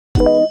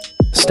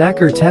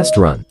Stacker test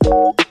run.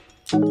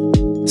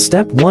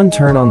 Step 1.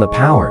 Turn on the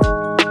power.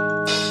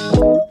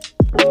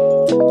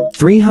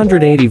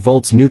 380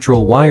 volts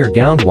neutral wire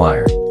ground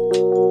wire.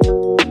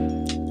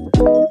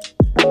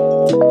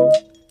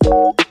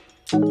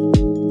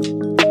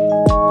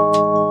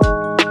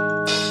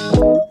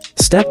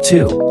 Step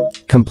 2.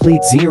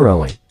 Complete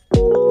zeroing.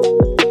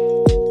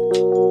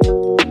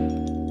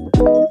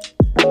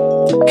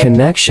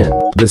 Connection,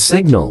 the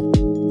signal.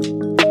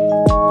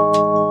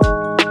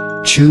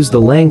 Choose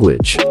the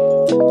language.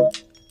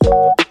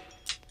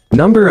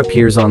 Number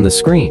appears on the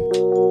screen.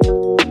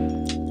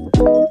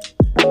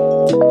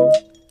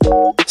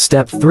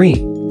 Step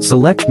 3.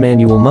 Select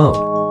manual mode.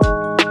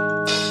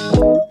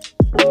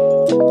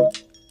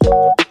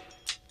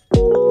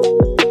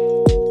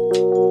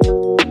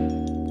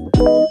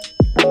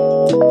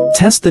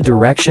 Test the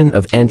direction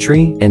of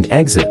entry and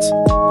exit.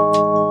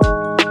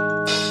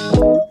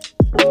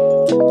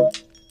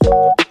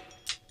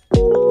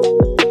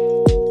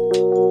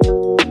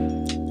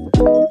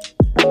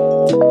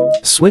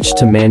 Switch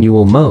to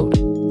manual mode.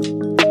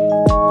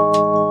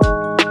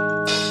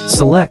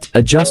 Select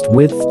Adjust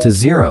Width to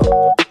 0.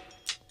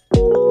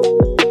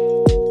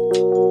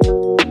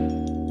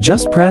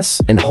 Just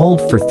press and hold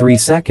for 3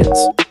 seconds.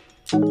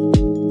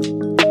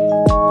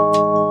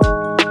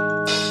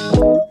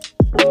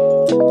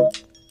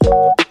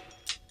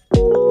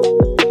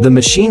 The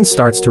machine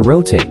starts to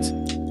rotate.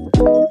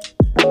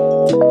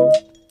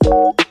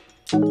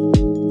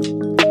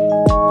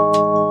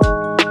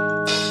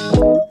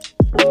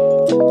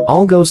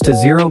 All goes to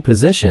 0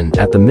 position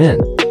at the min.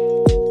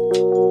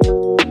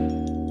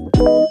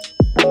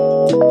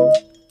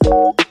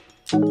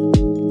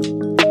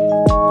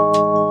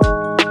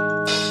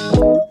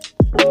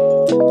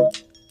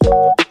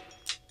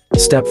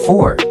 Step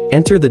 4.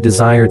 Enter the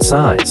desired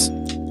size.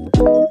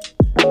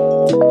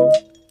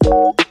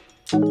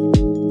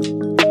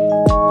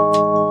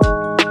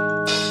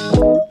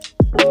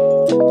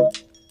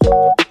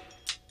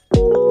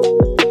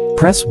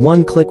 Press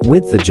 1 click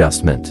width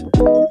adjustment.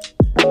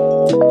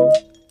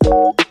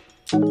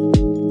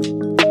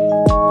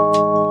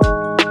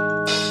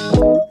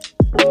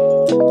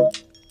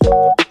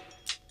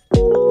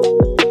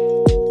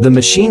 The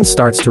machine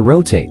starts to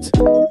rotate.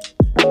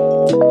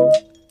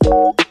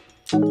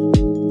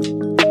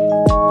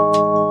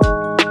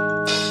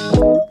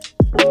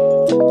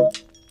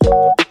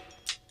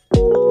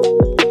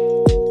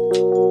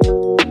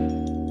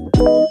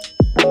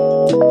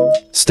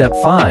 Step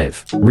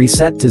 5.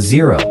 Reset to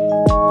 0.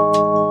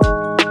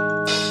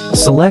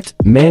 Select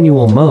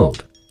manual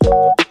mode.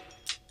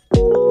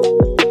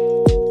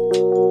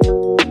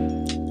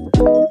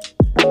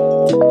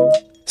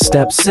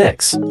 Step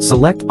 6.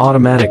 Select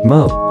automatic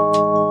mode.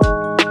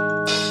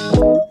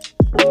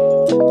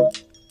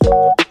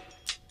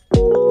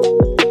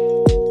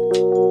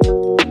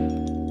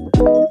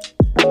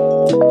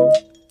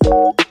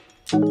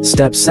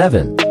 Step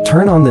 7.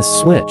 Turn on this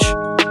switch.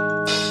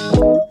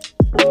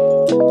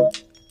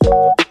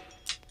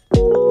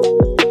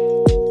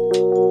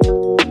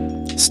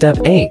 Step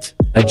 8.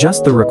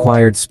 Adjust the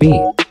required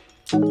speed.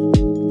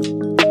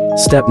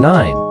 Step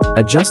 9.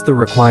 Adjust the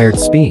required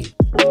speed.